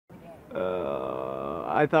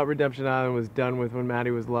I thought Redemption Island was done with when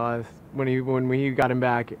Maddie was lost. When he got him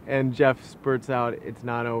back, and Jeff spurts out, "It's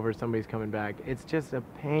not over. Somebody's coming back." It's just a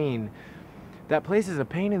pain. That place is a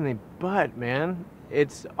pain in the butt, man.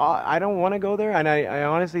 It's I don't want to go there, and I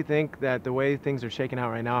honestly think that the way things are shaking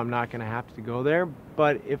out right now, I'm not gonna have to go there.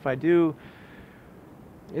 But if I do,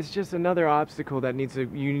 it's just another obstacle that needs to.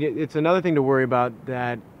 It's another thing to worry about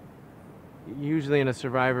that usually in a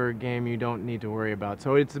Survivor game you don't need to worry about.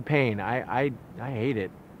 So it's a pain. I hate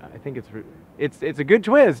it. I think it's a good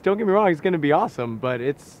twist. Don't get me wrong. It's gonna be awesome, but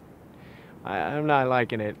I'm not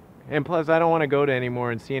liking it. And plus, I don't want to go to any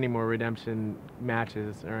more and see any more redemption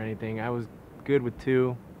matches or anything. I was good with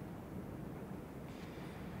 2.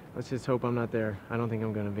 Let's just hope I'm not there. I don't think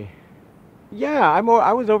I'm gonna be. Yeah, I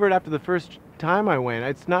was over it after the first time I went.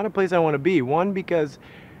 It's not a place I want to be. One, because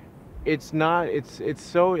it's not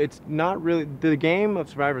really, the game of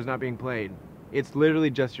Survivor is not being played. It's literally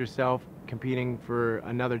just yourself competing for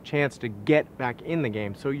another chance to get back in the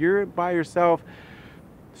game. So you're by yourself,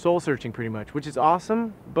 soul searching pretty much, which is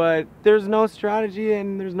awesome, but there's no strategy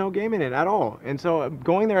and there's no game in it at all. And so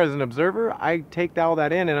going there as an observer, I take all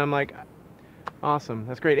that in and I'm like, awesome,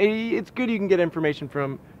 that's great. It's good you can get information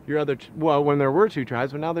from your other, well, when there were 2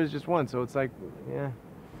 tribes, but now there's just one. So it's like, yeah,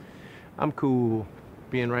 I'm cool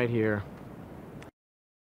being right here.